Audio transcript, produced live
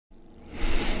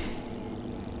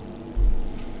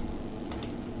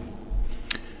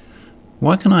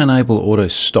Why can I enable auto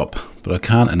stop, but I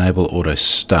can't enable auto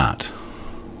start?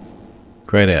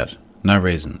 Grayed out. No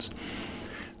reasons.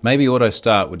 Maybe auto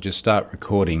start would just start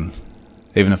recording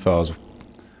even if I was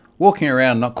walking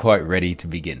around not quite ready to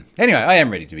begin. Anyway, I am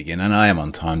ready to begin and I am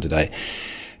on time today.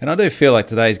 And I do feel like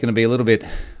today is going to be a little bit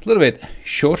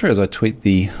shorter as I tweet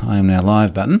the I am now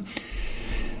live button.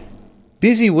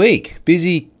 Busy week,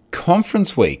 busy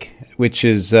conference week, which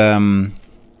is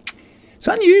it's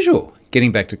unusual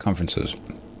getting back to conferences.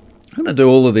 I'm going to do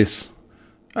all of this.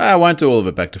 I won't do all of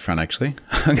it back to front, actually.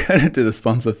 I'm going to do the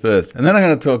sponsor first. And then I'm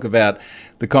going to talk about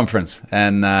the conference.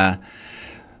 And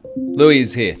Louis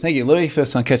is here. Thank you, Louis.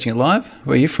 First time catching it live.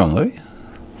 Where are you from, Louis?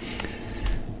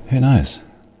 Who knows?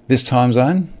 This time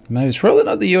zone? Maybe it's probably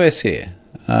not the US here.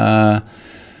 Dongaroth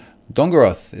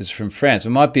is from France.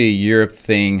 It might be a Europe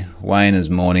thing. Wayne is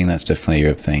morning. That's definitely a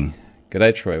Europe thing.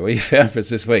 G'day, Troy. What you found for us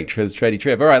this week? Tradie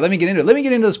Trev. All right, let me get into it. Let me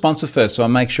get into the sponsor first, so I'll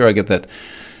make sure I get that.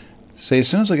 See, as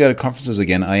soon as I go to conferences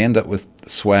again, I end up with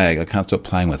swag I can't stop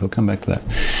playing with. I'll come back to that.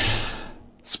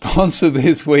 Sponsor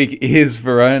this week is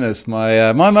Varonis,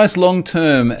 my most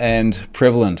long-term and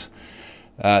prevalent,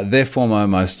 therefore my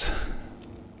most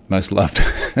loved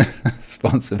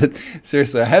sponsor. But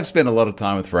seriously, I have spent a lot of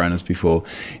time with Varonis before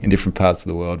in different parts of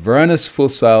the world. Varonis for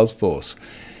Salesforce.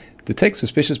 Detect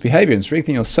suspicious behavior and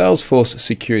strengthen your Salesforce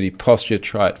security posture.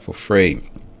 Try it for free.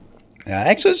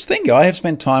 Actually, I just think I have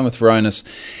spent time with Varonis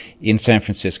in San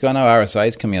Francisco. I know RSA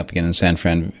is coming up again in San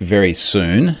Fran very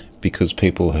soon because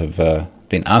people have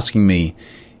been asking me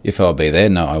if I'll be there.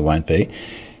 No, I won't be.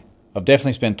 I've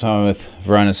definitely spent time with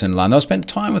Varonis in London. I spent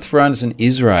time with Varonis in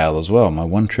Israel as well, my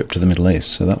one trip to the Middle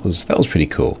East. So that was pretty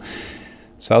cool.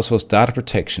 Salesforce data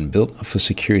protection built for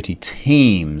security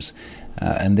teams.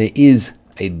 And there is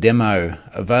a demo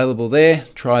available there.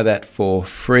 Try that for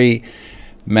free.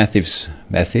 Matthew,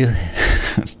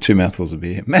 that's two mouthfuls of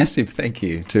beer. Massive thank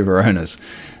you to Varonis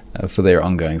for their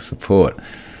ongoing support.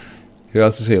 Who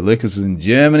else is here? Lucas is in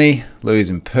Germany. Louis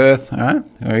is in Perth. All right,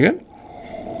 very good.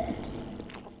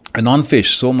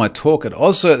 Anonfish saw my talk at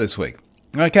AusCert this week.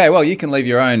 Okay, well, you can leave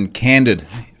your own candid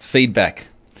feedback.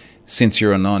 Since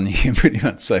you're a non, you can pretty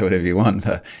much say whatever you want.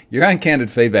 But your own candid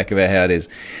feedback about how it is.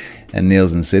 And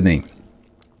Neil's in Sydney.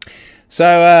 So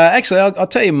actually, I'll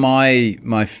tell you my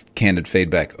candid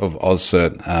feedback of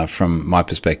AusCert from my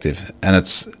perspective, and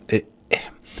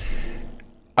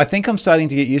I think I'm starting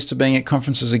to get used to being at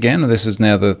conferences again. This is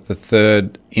now the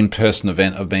third in-person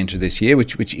event I've been to this year,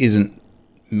 which isn't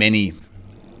many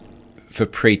for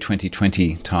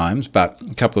pre-2020 times, but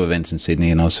a couple of events in Sydney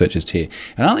and AusCert just here.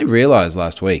 And I only realised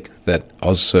last week that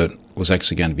AusCert was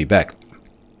actually going to be back,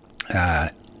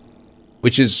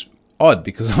 which is odd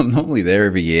because I'm normally there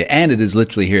every year, and it is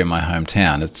literally here in my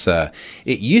hometown.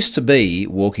 It used to be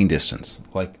walking distance.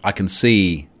 Like I can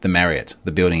see the Marriott,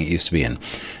 the building it used to be in.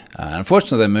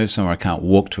 Unfortunately, they moved somewhere I can't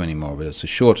walk to anymore, but it's a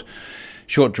short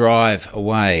drive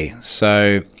away.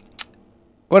 So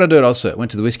what I do at AusCert, went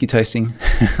to the whiskey tasting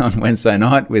on Wednesday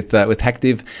night with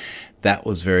Hackdiv. That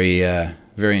was very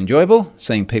enjoyable,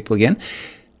 seeing people again.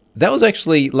 That was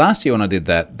actually last year when I did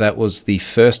that. That was the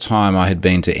first time I had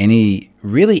been to any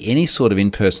sort of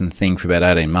in-person thing for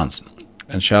about 18 months.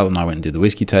 And Charlotte and I went and did the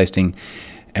whiskey tasting,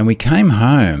 and we came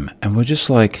home and we're just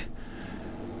like,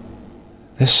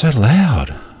 they're so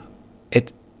loud.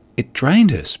 It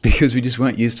drained us because we just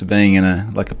weren't used to being in a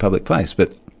public place.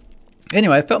 But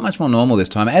anyway, it felt much more normal this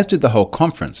time, as did the whole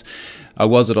conference. I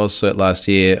was at AusCert last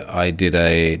year. I did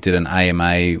an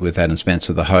AMA with Adam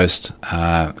Spencer, the host,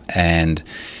 and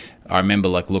I remember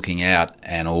looking out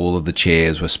and all of the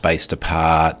chairs were spaced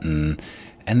apart and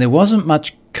there wasn't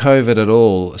much COVID at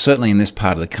all, certainly in this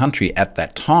part of the country at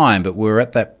that time, but we were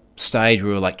at that stage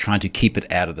where we were trying to keep it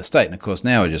out of the state. And of course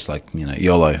now we're just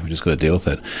YOLO, we just got to deal with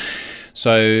it.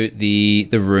 So the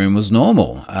room was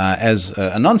normal. As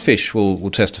a non-fish will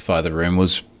testify, the room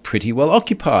was pretty well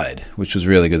occupied, which was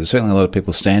really good. There's certainly a lot of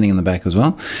people standing in the back as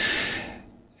well.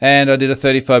 And I did a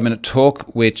 35-minute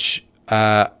talk, which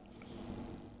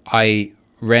I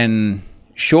ran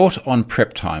short on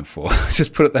prep time for. Let's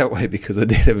just put it that way, because I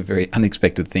did have a very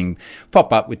unexpected thing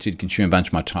pop up, which did consume a bunch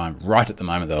of my time right at the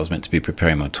moment that I was meant to be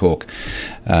preparing my talk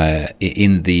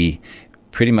in the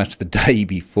pretty much the day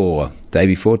before, 2 days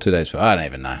before. I don't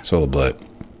even know. It's all a blur.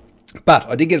 But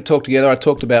I did get a talk together. I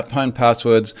talked about Pwn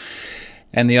passwords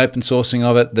and the open sourcing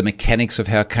of it, the mechanics of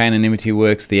how K-anonymity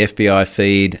works, the FBI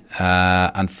feed.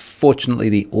 Unfortunately,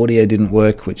 the audio didn't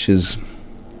work, which is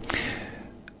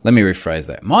Let me rephrase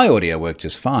that. My audio worked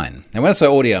just fine. And when I say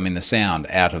audio, I mean the sound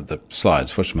out of the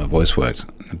slides. Fortunately, my voice worked.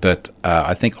 But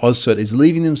I think OzCert is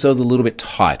leaving themselves a little bit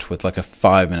tight with like a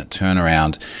 5-minute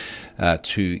turnaround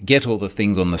to get all the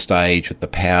things on the stage with the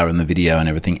power and the video and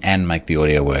everything and make the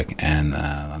audio work. And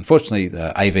unfortunately,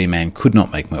 the AV man could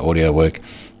not make my audio work.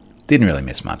 Didn't really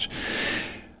miss much.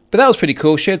 But that was pretty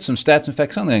cool. Shared some stats. In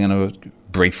fact, something I'm going to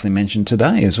briefly mention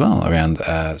today as well around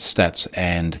stats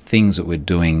and things that we're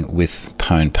doing with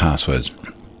Pwned passwords.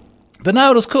 But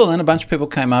no, it was cool. And a bunch of people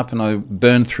came up and I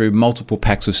burned through multiple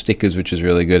packs of stickers, which is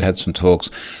really good. Had some talks.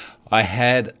 I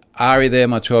had Ari there,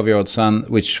 my 12-year-old son,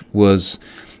 which was...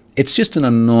 It's just an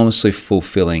enormously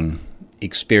fulfilling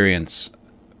experience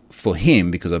for him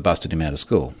because I busted him out of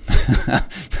school.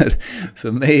 But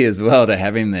for me as well to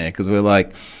have him there, because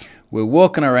we're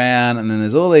walking around and then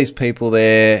there's all these people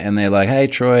there and they're like, hey,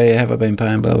 Troy, have I been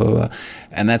paying, blah, blah, blah.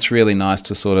 And that's really nice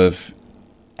to sort of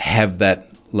have that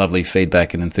lovely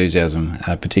feedback and enthusiasm,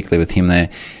 particularly with him there.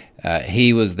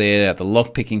 He was there at the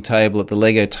lock-picking table, at the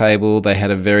Lego table. They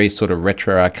had a very sort of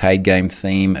retro arcade game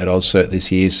theme at OzCert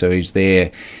this year, so he's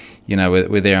there. You know,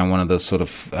 we're there on one of the sort of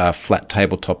flat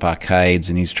tabletop arcades,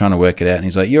 and he's trying to work it out. And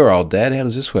he's like, "You're old, Dad. How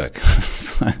does this work?"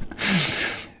 So,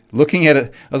 looking at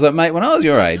it, I was like, "Mate, when I was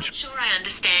your age..." Not sure I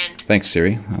understand. Thanks,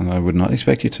 Siri. I would not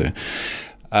expect you to.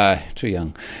 Too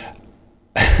young.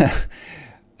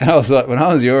 And I was like, when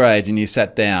I was your age and you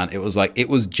sat down, it was like, it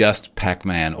was just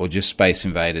Pac-Man or just Space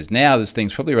Invaders. Now this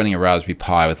thing's probably running a Raspberry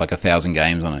Pi with like 1,000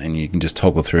 games on it, and you can just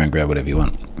toggle through and grab whatever you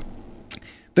want.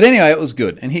 But anyway, it was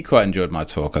good, and he quite enjoyed my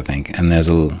talk, I think. And there's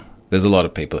a lot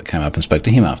of people that came up and spoke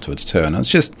to him afterwards too. And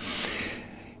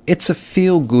it's a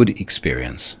feel-good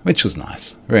experience, which was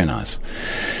nice, very nice.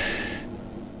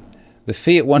 The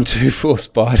Fiat 124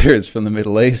 Spider is from the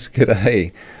Middle East.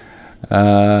 G'day.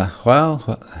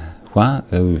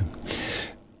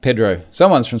 Pedro.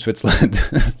 Someone's from Switzerland.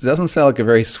 It doesn't sound like a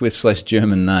very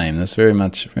Swiss/German name. That's very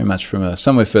much from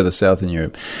somewhere further south in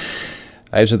Europe.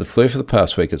 I've had the flu for the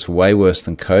past week. It's way worse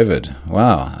than COVID.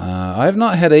 Wow. I have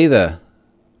not had either.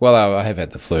 Well, I have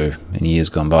had the flu in years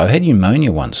gone by. I had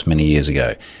pneumonia once many years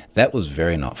ago. That was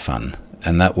very not fun.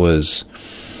 And that was,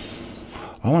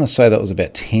 I want to say that was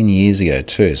about 10 years ago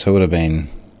too. So it would have been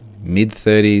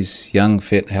mid-30s, young,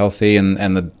 fit, healthy. And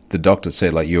the doctor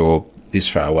said, like, you're this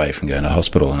far away from going to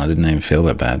hospital. And I didn't even feel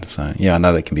that bad. So, yeah, I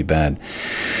know that can be bad.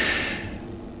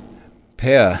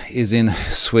 Per is in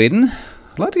Sweden.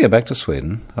 I'd like to go back to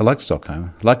Sweden. I liked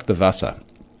Stockholm. I liked the Vasa,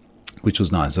 which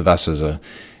was nice. The Vasa's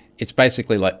it's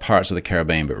basically like Pirates of the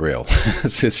Caribbean, but real.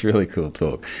 It's just really cool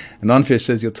talk. And Nonfish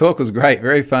says, your talk was great,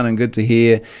 very fun and good to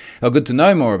hear. Oh, good to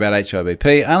know more about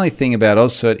HIBP. Only thing about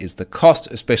OzCert is the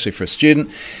cost, especially for a student.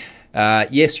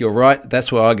 Yes, you're right.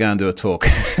 That's why I go and do a talk.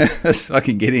 So I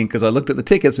can get in, because I looked at the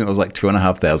tickets and it was like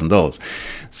 $2,500.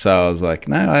 So I was like,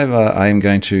 no, I am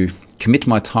going to commit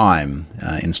my time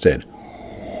instead.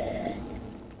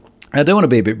 I do want to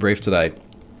be a bit brief today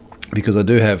because I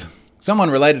do have someone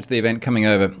related to the event coming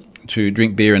over to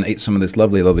drink beer and eat some of this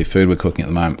lovely, lovely food we're cooking at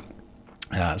the moment.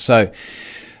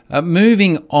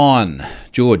 Moving on,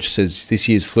 George says this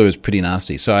year's flu is pretty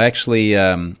nasty. So I actually,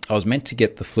 I was meant to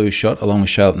get the flu shot along with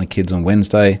Charlotte and the kids on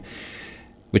Wednesday,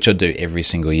 which I do every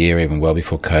single year, even well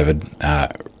before COVID.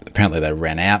 Apparently they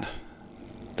ran out.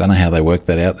 Don't know how they worked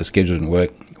that out. The schedule didn't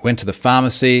work. Went to the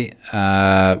pharmacy,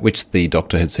 which the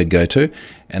doctor had said go to,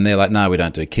 and they're like, no, we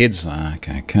don't do kids.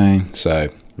 Okay. So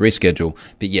reschedule.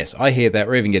 But yes, I hear that.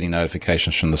 We're even getting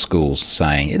notifications from the schools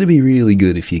saying it'd be really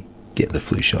good if you get the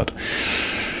flu shot.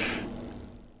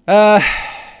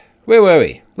 Where were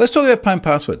we? Let's talk about Pwned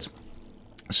passwords.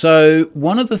 So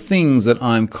one of the things that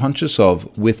I'm conscious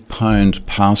of with Pwned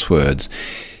passwords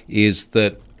is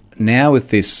that now with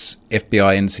this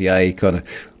FBI, NCA kind of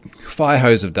fire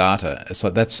hose of data, it's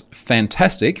like that's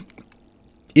fantastic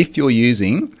if you're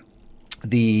using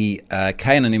the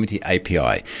K-Anonymity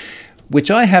API,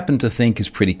 which I happen to think is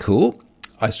pretty cool.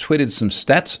 I tweeted some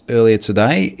stats earlier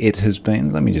today. It has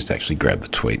been, let me just actually grab the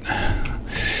tweet.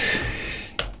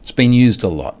 It's been used a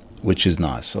lot, which is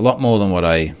nice. A lot more than what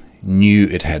I knew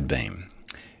it had been.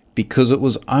 Because it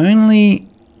was only,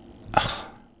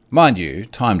 mind you,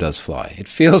 time does fly. It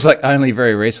feels like only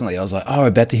very recently I was like, we're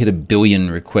about to hit 1 billion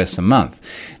requests a month.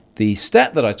 The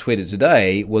stat that I tweeted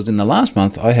today was in the last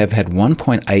month I have had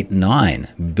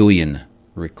 1.89 billion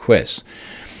requests.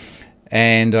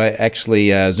 And I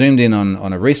actually zoomed in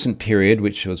on a recent period,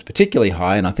 which was particularly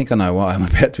high, and I think I know why. I'm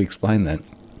about to explain that.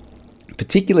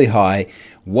 Particularly high,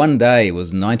 one day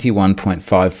was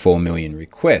 91.54 million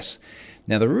requests.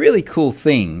 Now, the really cool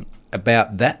thing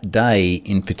about that day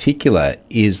in particular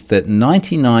is that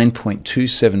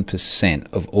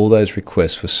 99.27% of all those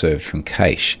requests were served from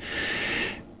cache.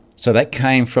 So that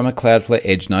came from a Cloudflare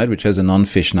Edge node, which has a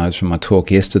non-fish node from my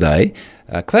talk yesterday.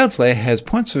 Cloudflare has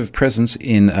points of presence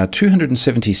in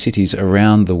 270 cities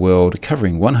around the world,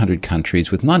 covering 100 countries,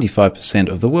 with 95%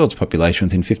 of the world's population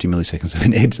within 50 milliseconds of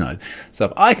an Edge node. So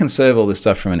if I can serve all this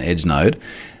stuff from an Edge node,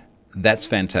 that's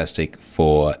fantastic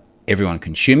for everyone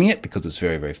consuming it because it's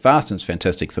very, very fast, and it's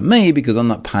fantastic for me because I'm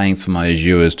not paying for my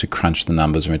Azures to crunch the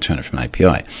numbers and return it from an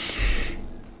API.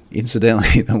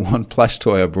 Incidentally, the one plush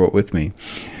toy I brought with me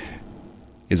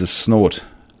is a Snort,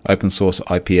 open source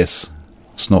IPS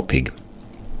Snort Pig,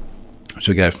 which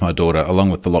I gave for my daughter along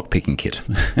with the lock-picking kit,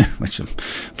 which I'm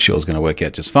sure is going to work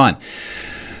out just fine.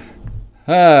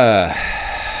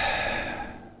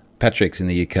 Patrick's in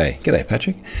the UK. G'day,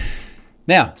 Patrick.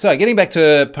 Now, so getting back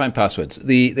to pwned passwords,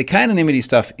 the k-anonymity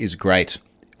stuff is great,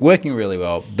 working really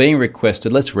well, being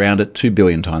requested, let's round it, 2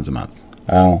 billion times a month.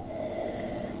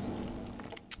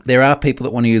 There are people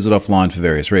that want to use it offline for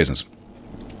various reasons.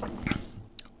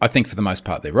 I think for the most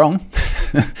part they're wrong,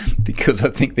 because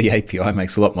I think the API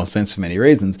makes a lot more sense for many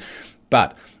reasons,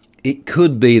 but it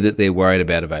could be that they're worried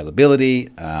about availability.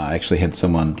 I actually had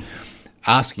someone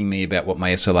asking me about what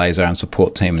my SLAs are and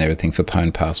support team and everything for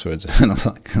pwned passwords. And I'm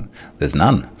like, there's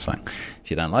none. It's like,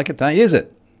 if you don't like it, don't use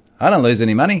it. I don't lose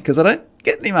any money because I don't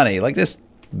get any money. Like, just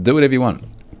do whatever you want.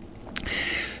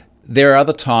 There are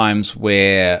other times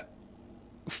where,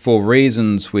 for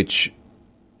reasons which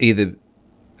either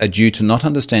are due to not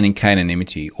understanding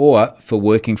k-anonymity or for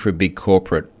working for a big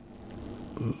corporate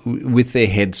with their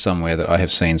head somewhere, that I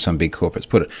have seen some big corporates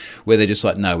put it, where they're just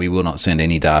like, no, we will not send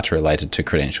any data related to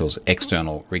credentials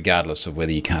external, regardless of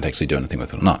whether you can't actually do anything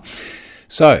with it or not.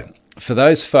 So for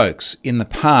those folks, in the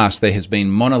past, there has been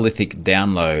monolithic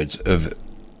downloads of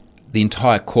the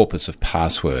entire corpus of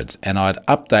passwords, and I'd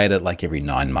update it like every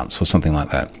 9 months or something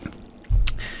like that.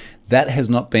 That has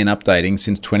not been updating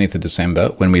since 20th of December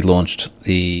when we launched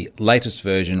the latest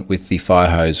version with the fire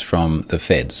hose from the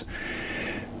feds.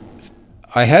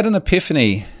 I had an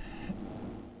epiphany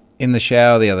in the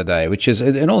shower the other day, which is,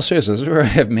 in all seriousness, I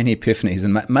have many epiphanies,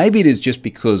 and maybe it is just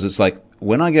because it's like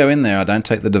when I go in there, I don't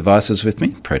take the devices with me,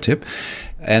 pro tip,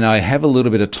 and I have a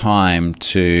little bit of time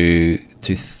to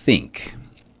think.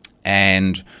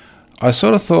 And I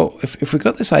sort of thought, if we've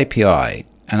got this API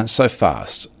and it's so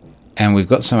fast and we've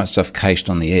got so much stuff cached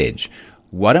on the edge,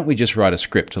 why don't we just write a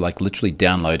script to like literally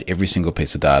download every single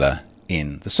piece of data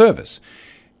in the service?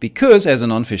 Because, as a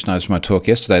non-fish knows from my talk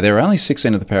yesterday, there are only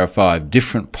 16 to the power of 5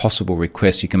 different possible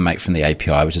requests you can make from the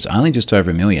API, which is only just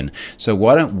over 1 million. So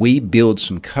why don't we build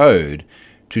some code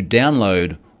to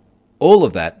download all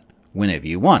of that whenever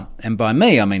you want? And by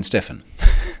me, I mean Stefan.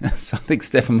 So I think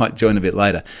Stefan might join a bit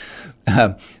later.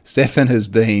 Stefan has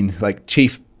been like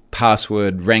chief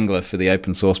password wrangler for the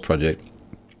open source project.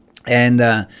 And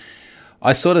I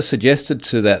sort of suggested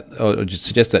to that, or just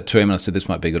suggested that to him, and I said this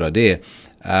might be a good idea.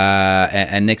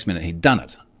 And next minute he'd done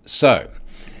it. So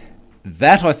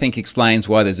that, I think, explains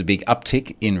why there's a big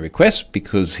uptick in requests,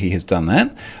 because he has done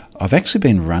that. I've actually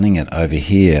been running it over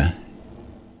here.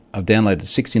 I've downloaded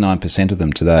 69% of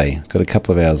them today. Got a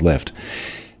couple of hours left.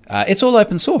 It's all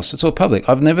open source. It's all public.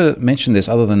 I've never mentioned this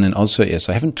other than in OzCert yet,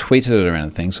 so I haven't tweeted it or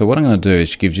anything. So what I'm going to do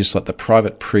is give just like the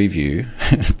private preview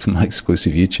to my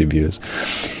exclusive YouTube viewers.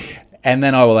 And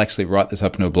then I will actually write this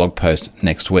up into a blog post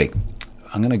next week.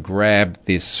 I'm going to grab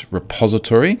this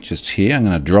repository just here. I'm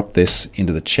going to drop this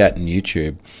into the chat in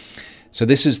YouTube. So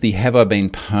this is the Have I Been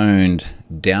Pwned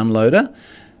downloader.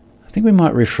 I think we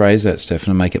might rephrase that,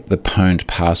 Stefan, and make it the Pwned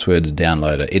Passwords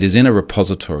downloader. It is in a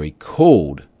repository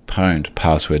called Pwned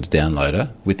Passwords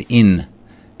downloader within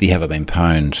the Have I Been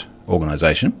Pwned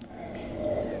organization.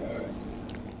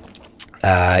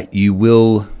 You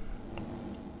will...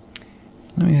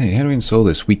 Let me see, how do we install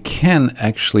this? We can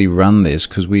actually run this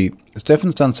because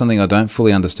Stefan's done something I don't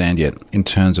fully understand yet in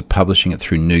terms of publishing it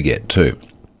through NuGet too.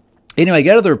 Anyway,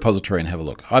 go to the repository and have a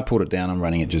look. I pulled it down. I'm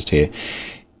running it just here.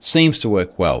 Seems to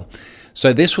work well.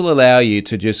 So this will allow you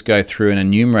to just go through and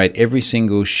enumerate every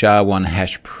single SHA-1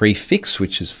 hash prefix,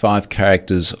 which is 5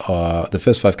 characters, the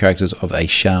first 5 characters of a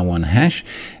SHA-1 hash,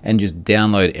 and just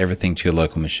download everything to your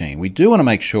local machine. We do want to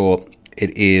make sure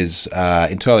it is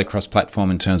entirely cross-platform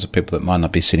in terms of people that might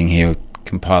not be sitting here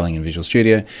compiling in Visual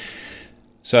Studio.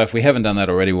 So if we haven't done that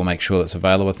already, we'll make sure that's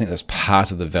available. I think that's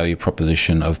part of the value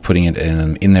proposition of putting it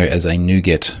in there as a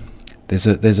NuGet. There's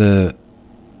a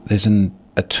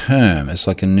term. It's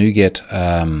like a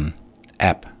NuGet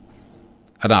app.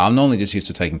 I don't know. I'm normally just used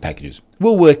to taking packages.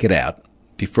 We'll work it out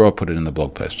before I put it in the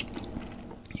blog post.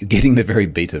 You're getting the very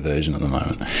beta version at the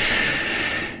moment.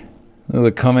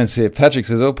 The comments here. Patrick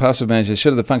says, all password managers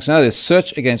should have the functionality to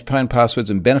search against pwned passwords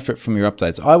and benefit from your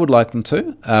updates. I would like them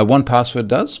to. 1Password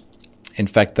does. In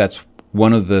fact, that's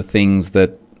one of the things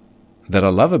that I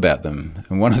love about them.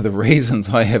 And one of the reasons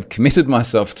I have committed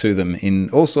myself to them in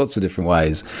all sorts of different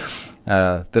ways,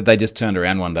 that they just turned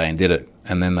around one day and did it.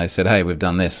 And then they said, hey, we've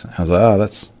done this. I was like, oh,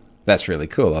 that's really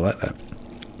cool. I like that.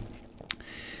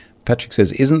 Patrick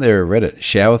says, isn't there a Reddit?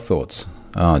 Shower thoughts.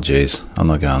 Oh, geez. I'm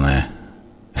not going there.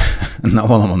 Not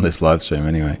while I'm on this live stream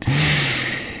anyway.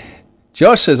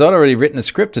 Josh says, I'd already written a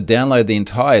script to download the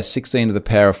entire 16 to the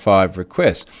power of 5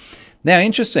 requests. Now,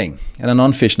 interesting, and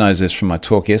Anonfish knows this from my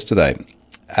talk yesterday.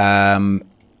 I'm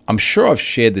sure I've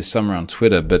shared this somewhere on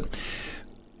Twitter, but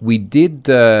we did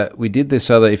this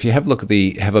other, if you have a look at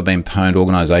the Have I Been Pwned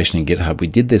organization in GitHub, we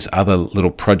did this other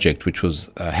little project, which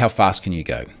was how fast can you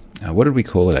go? What did we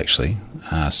call it actually?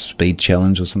 Speed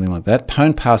challenge or something like that?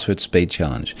 Pwned password speed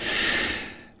challenge.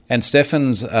 And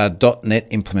Stefan's .NET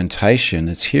implementation,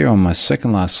 it's here on my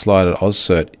second last slide at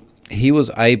OzCert, he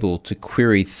was able to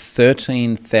query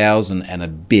 13,000 and a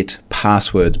bit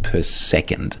passwords per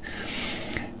second.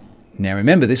 Now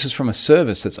remember, this is from a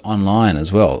service that's online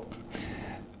as well.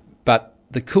 But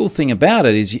the cool thing about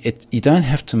it is you don't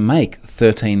have to make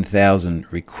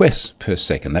 13,000 requests per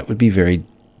second. That would be very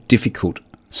difficult,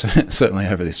 certainly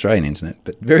over the Australian internet,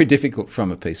 but very difficult from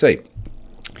a PC.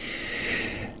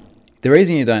 The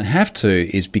reason you don't have to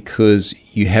is because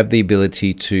you have the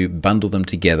ability to bundle them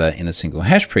together in a single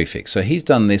hash prefix. So he's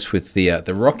done this with the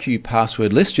RockU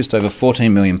password list, just over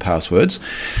 14 million passwords.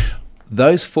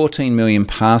 Those 14 million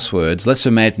passwords, let's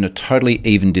imagine a totally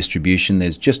even distribution.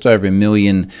 There's just over 1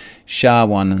 million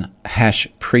SHA-1 hash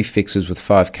prefixes with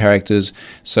 5 characters.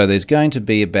 So there's going to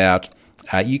be about,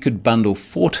 you could bundle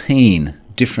 14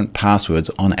 different passwords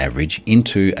on average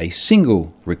into a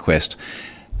single request.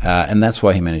 And that's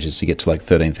why he manages to get to like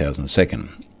 13,000 a second.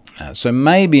 So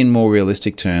maybe in more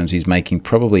realistic terms, he's making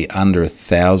probably under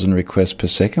 1,000 requests per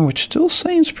second, which still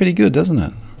seems pretty good, doesn't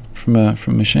it? From a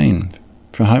machine,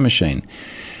 from a home machine.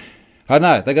 I don't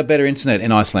know, they got better internet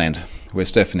in Iceland, where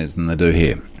Stefan is, than they do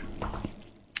here.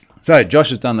 So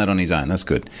Josh has done that on his own. That's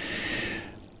good.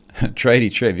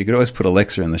 Tradie Trev, you could always put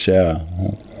Alexa in the shower.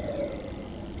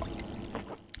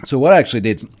 So what I actually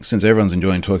did, since everyone's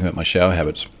enjoying talking about my shower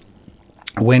habits,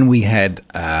 when we had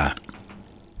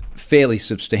fairly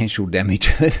substantial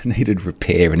damage that needed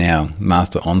repair in our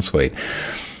master ensuite,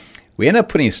 we ended up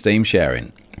putting a steam shower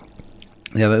in.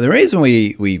 Now, the reason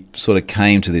we sort of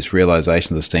came to this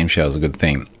realization that the steam shower is a good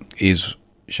thing is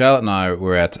Charlotte and I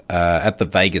were at the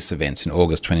Vegas events in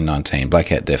August 2019, Black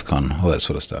Hat, DEF CON, all that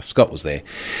sort of stuff. Scott was there.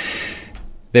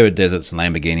 There were deserts and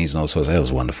Lamborghinis and all sorts. That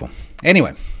was wonderful.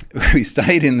 Anyway, we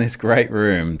stayed in this great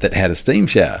room that had a steam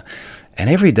shower. And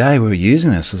every day we were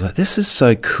using this. I was like, this is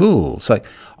so cool. It's like,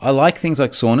 I like things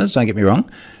like saunas, don't get me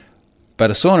wrong. But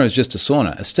a sauna is just a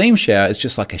sauna. A steam shower is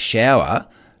just like a shower,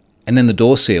 and then the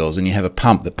door seals and you have a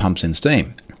pump that pumps in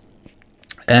steam.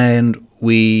 And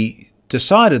we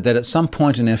decided that at some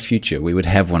point in our future we would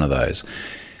have one of those.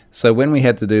 So when we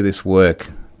had to do this work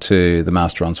to the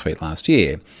Master Ensuite last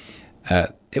year,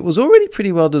 it was already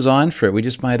pretty well designed for it. We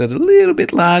just made it a little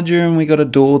bit larger and we got a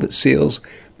door that seals.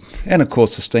 And, of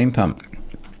course, the steam pump.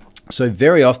 So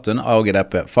very often I'll get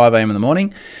up at 5 a.m. in the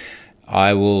morning.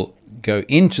 I will go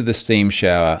into the steam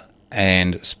shower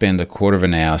and spend a quarter of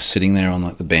an hour sitting there on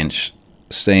like the bench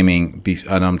steaming.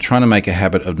 And I'm trying to make a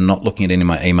habit of not looking at any of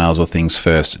my emails or things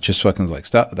first, just so I can like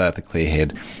start the day with a clear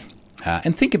head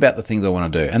and think about the things I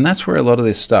want to do. And that's where a lot of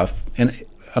this stuff, and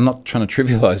I'm not trying to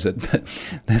trivialize it, but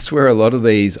that's where a lot of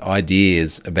these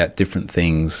ideas about different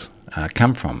things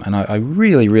come from, and I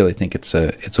really, really think it's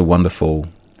a wonderful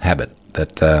habit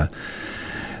that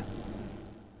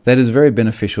is very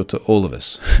beneficial to all of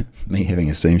us. Me having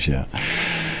a steam shower.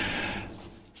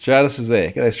 Stratus is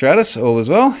there. G'day, Stratus. All is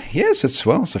well? Yes, it's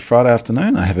a Friday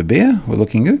afternoon. I have a beer. We're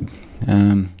looking good.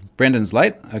 Brendan's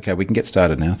late. Okay, we can get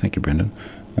started now. Thank you, Brendan.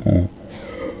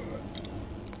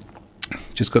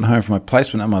 Just got home from my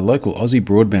placement at my local Aussie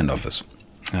broadband office.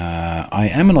 I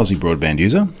am an Aussie broadband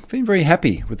user. Been very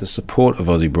happy with the support of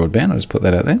Aussie broadband. I'll just put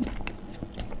that out there.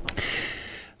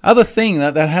 Other thing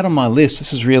that I had on my list,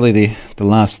 this is really the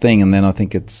last thing, and then I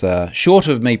think it's short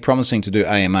of me promising to do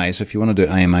AMA, so if you want to do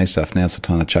AMA stuff, now's the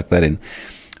time to chuck that in.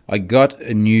 I got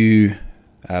a new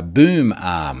boom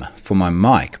arm for my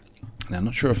mic. Now, I'm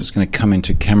not sure if it's going to come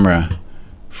into camera.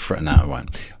 No, it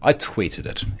won't. I tweeted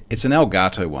it. It's an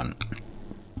Elgato one.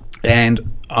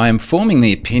 And I am forming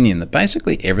the opinion that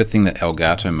basically everything that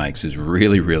Elgato makes is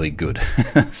really, really good.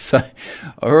 So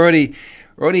I already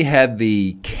already had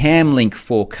the CamLink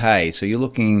 4K, so you're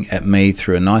looking at me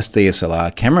through a nice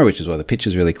DSLR camera, which is why the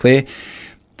picture's really clear,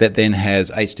 that then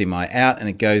has HDMI out, and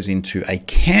it goes into a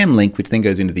CamLink, which then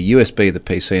goes into the USB of the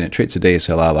PC, and it treats a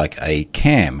DSLR like a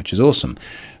cam, which is awesome.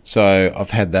 So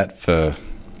I've had that for,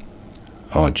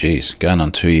 going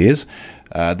on 2 years.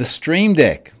 The Stream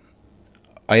Deck,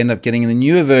 I ended up getting the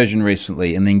newer version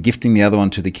recently and then gifting the other one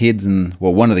to the kids, and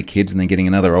one of the kids, and then getting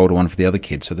another older one for the other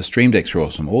kids. So the Stream Decks are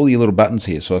awesome. All your little buttons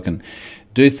here, so I can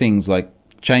do things like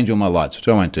change all my lights, which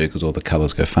I won't do because all the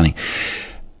colors go funny.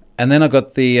 And then I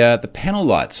got the panel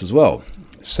lights as well.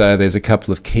 So there's a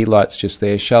couple of key lights just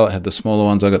there. Charlotte had the smaller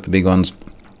ones. I got the big ones,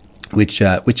 which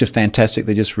are fantastic.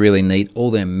 They're just really neat.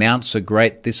 All their mounts are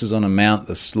great. This is on a mount.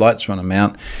 The lights are on a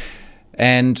mount.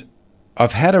 And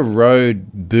I've had a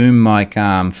Rode boom mic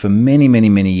arm for many, many,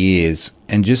 many years,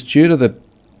 and just due to the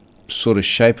sort of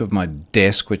shape of my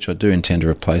desk, which I do intend to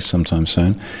replace sometime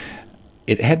soon,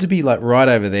 it had to be like right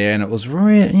over there, and it was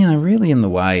really in the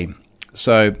way.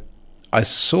 So I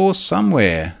saw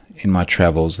somewhere in my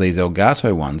travels these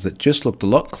Elgato ones that just looked a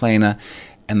lot cleaner,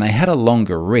 and they had a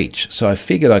longer reach. So I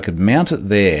figured I could mount it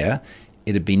there,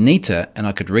 it'd be neater, and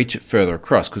I could reach it further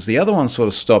across, because the other one sort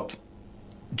of stopped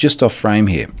just off frame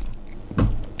here.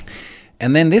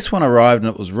 And then this one arrived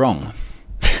and it was wrong.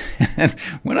 And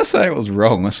when I say it was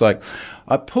wrong, it's like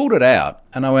I pulled it out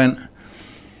and I went,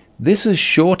 this is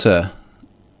shorter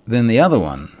than the other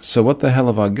one, so what the hell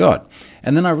have I got?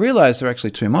 And then I realized there are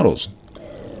actually two models.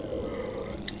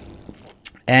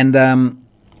 And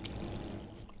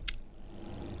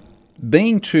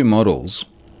being two models,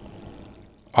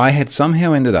 I had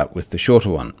somehow ended up with the shorter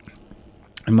one.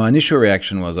 And my initial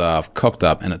reaction was, I've cocked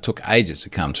up, and it took ages to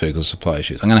come to because of supply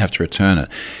issues. I'm going to have to return it.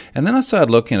 And then I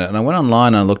started looking at it, and I went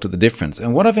online and I looked at the difference.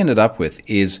 And what I've ended up with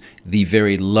is the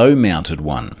very low-mounted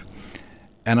one.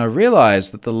 And I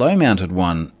realized that the low-mounted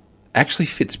one actually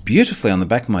fits beautifully on the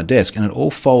back of my desk, and it all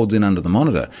folds in under the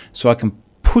monitor. So I can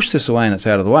push this away and it's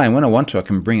out of the way. And when I want to, I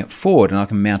can bring it forward and I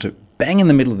can mount it bang in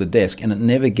the middle of the desk, and it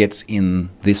never gets in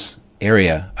this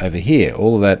area over here.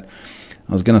 All of that,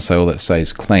 I was going to say all that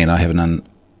stays clean. I have an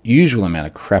unusual amount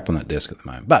of crap on that desk at the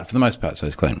moment, but for the most part, it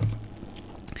stays clean.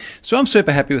 So I'm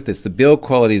super happy with this. The build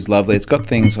quality is lovely. It's got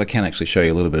things, I can actually show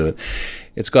you a little bit of it.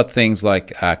 It's got things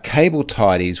like cable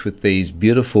tidies with these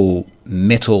beautiful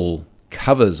metal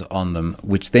covers on them,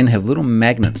 which then have little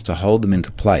magnets to hold them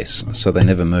into place so they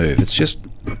never move. It's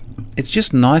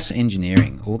just nice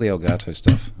engineering, all the Elgato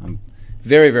stuff. I'm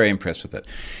very, very impressed with it.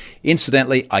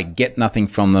 Incidentally, I get nothing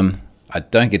from them. I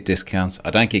don't get discounts.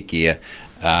 I don't get gear.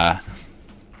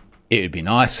 It would be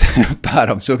nice, but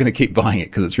I'm still going to keep buying it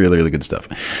because it's really, really good stuff.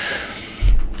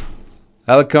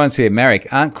 Other comments here.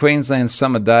 Marek, aren't Queensland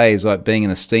summer days like being in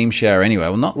a steam shower anyway?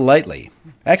 Well, not lately.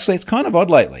 Actually, it's kind of odd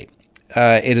lately.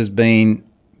 It has been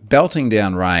belting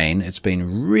down rain. It's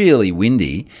been really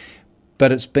windy,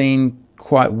 but it's been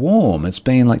quite warm. It's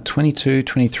been like 22,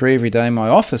 23 every day. My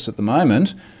office at the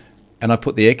moment, and I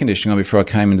put the air conditioning on before I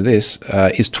came into this,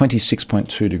 is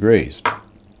 26.2 degrees.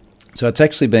 So it's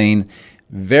actually been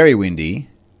very windy,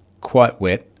 quite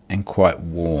wet, and quite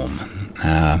warm,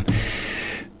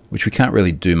 which we can't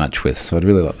really do much with. So I'd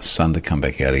really like the sun to come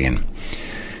back out again.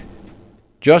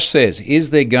 Josh says, is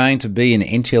there going to be an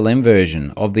NTLM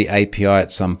version of the API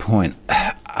at some point?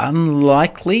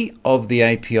 Unlikely of the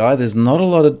API. There's not a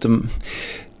lot of...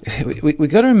 we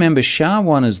got to remember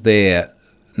SHA-1 is there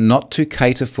not to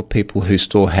cater for people who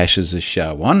store hashes as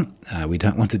SHA-1. We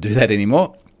don't want to do that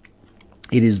anymore.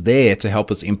 It is there to help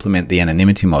us implement the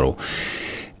anonymity model.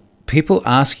 People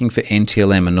asking for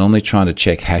NTLM are normally trying to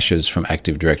check hashes from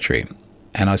Active Directory.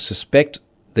 And I suspect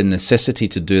the necessity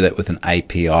to do that with an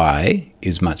API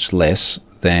is much less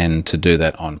than to do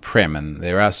that on-prem. And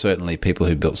there are certainly people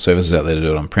who built services out there to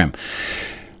do it on-prem.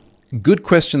 Good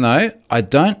question, though. I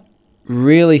don't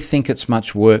really think it's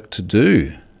much work to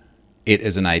do it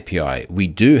as an API. We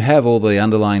do have all the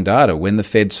underlying data. When the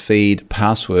feds feed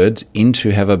passwords into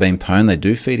Have I Been Pwned, they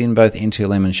do feed in both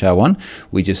NTLM and SHA-1.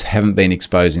 We just haven't been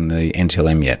exposing the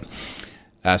NTLM yet.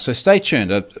 So stay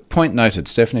tuned. Point noted.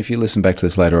 Stephanie, if you listen back to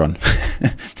this later on,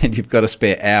 and you've got a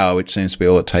spare hour, which seems to be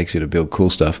all it takes you to build cool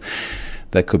stuff,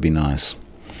 that could be nice.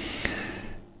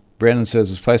 Brandon says,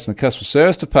 was placed in the customer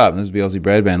service department. This would be Aussie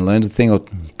Broadband. Learned a thing or...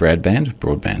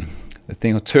 Broadband? A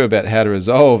thing or two about how to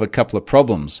resolve a couple of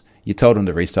problems. You told them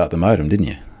to restart the modem, didn't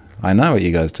you? I know what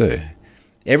you guys do.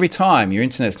 Every time your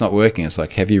internet's not working, it's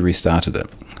like, have you restarted it?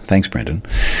 Thanks, Brendan.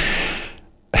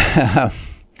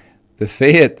 The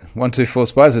Fiat 124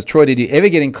 Spider says, Troy, did you ever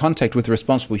get in contact with the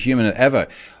responsible human at Avo?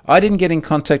 I didn't get in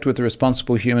contact with the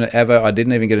responsible human at Avo. I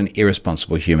didn't even get an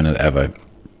irresponsible human at Avo.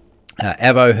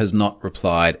 Avo has not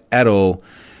replied at all.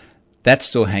 That's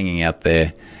still hanging out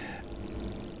there.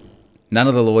 None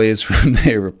of the lawyers from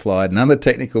there replied. None of the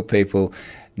technical people.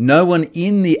 No one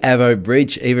in the Avo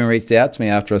breach even reached out to me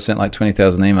after I sent like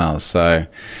 20,000 emails. So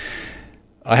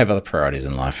I have other priorities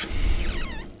in life.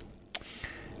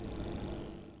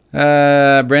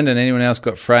 Brendan, anyone else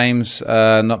got frames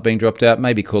not being dropped out?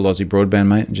 Maybe call Aussie Broadband,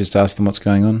 mate, and just ask them what's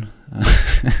going on.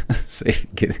 See if you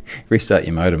can restart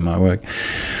your modem, might work.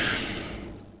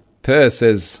 Per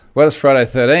says, what is Friday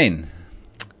 13?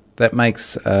 That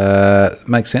makes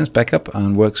sense. Backup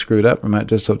and work screwed up. Remote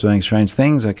desktop doing strange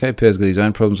things. Okay, Per's got his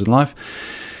own problems in life.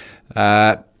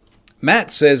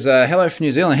 Matt says, hello from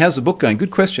New Zealand. How's the book going?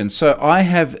 Good question. So I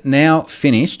have now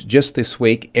finished, just this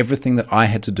week, everything that I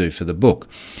had to do for the book,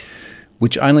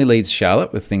 which only leaves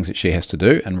Charlotte with things that she has to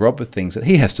do and Rob with things that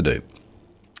he has to do.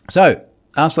 So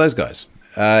ask those guys.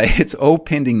 It's all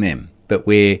pending them, but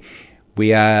we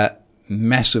are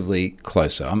massively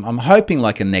closer. I'm hoping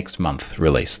like a next month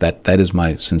release. That is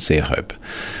my sincere hope.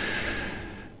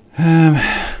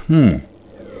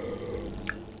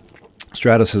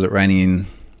 Strata says it raining in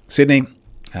Sydney.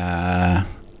 Wanted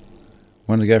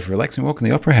to go for a relaxing walk in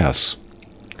the Opera House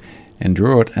and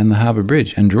draw it, and the Harbour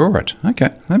Bridge and draw it. Okay,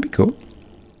 that'd be cool.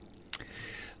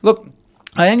 Look,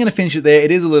 I am going to finish it there.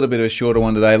 It is a little bit of a shorter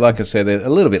one today. Like I said, there's a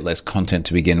little bit less content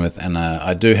to begin with, and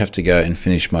I do have to go and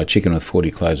finish my chicken with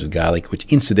 40 cloves of garlic, which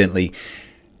incidentally,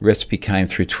 recipe came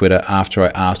through Twitter after I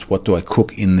asked what do I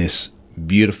cook in this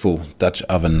beautiful Dutch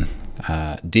oven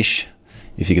dish.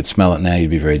 If you could smell it now, you'd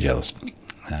be very jealous.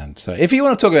 So if you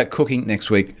want to talk about cooking next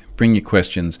week, bring your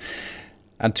questions.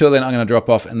 Until then, I'm going to drop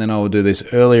off, and then I will do this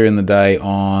earlier in the day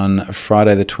on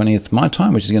Friday the 20th, my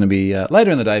time, which is going to be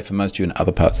later in the day for most of you in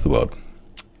other parts of the world.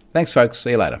 Thanks, folks.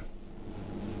 See you later.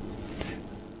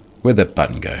 Where'd that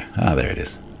button go? Ah, there it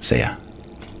is. See ya.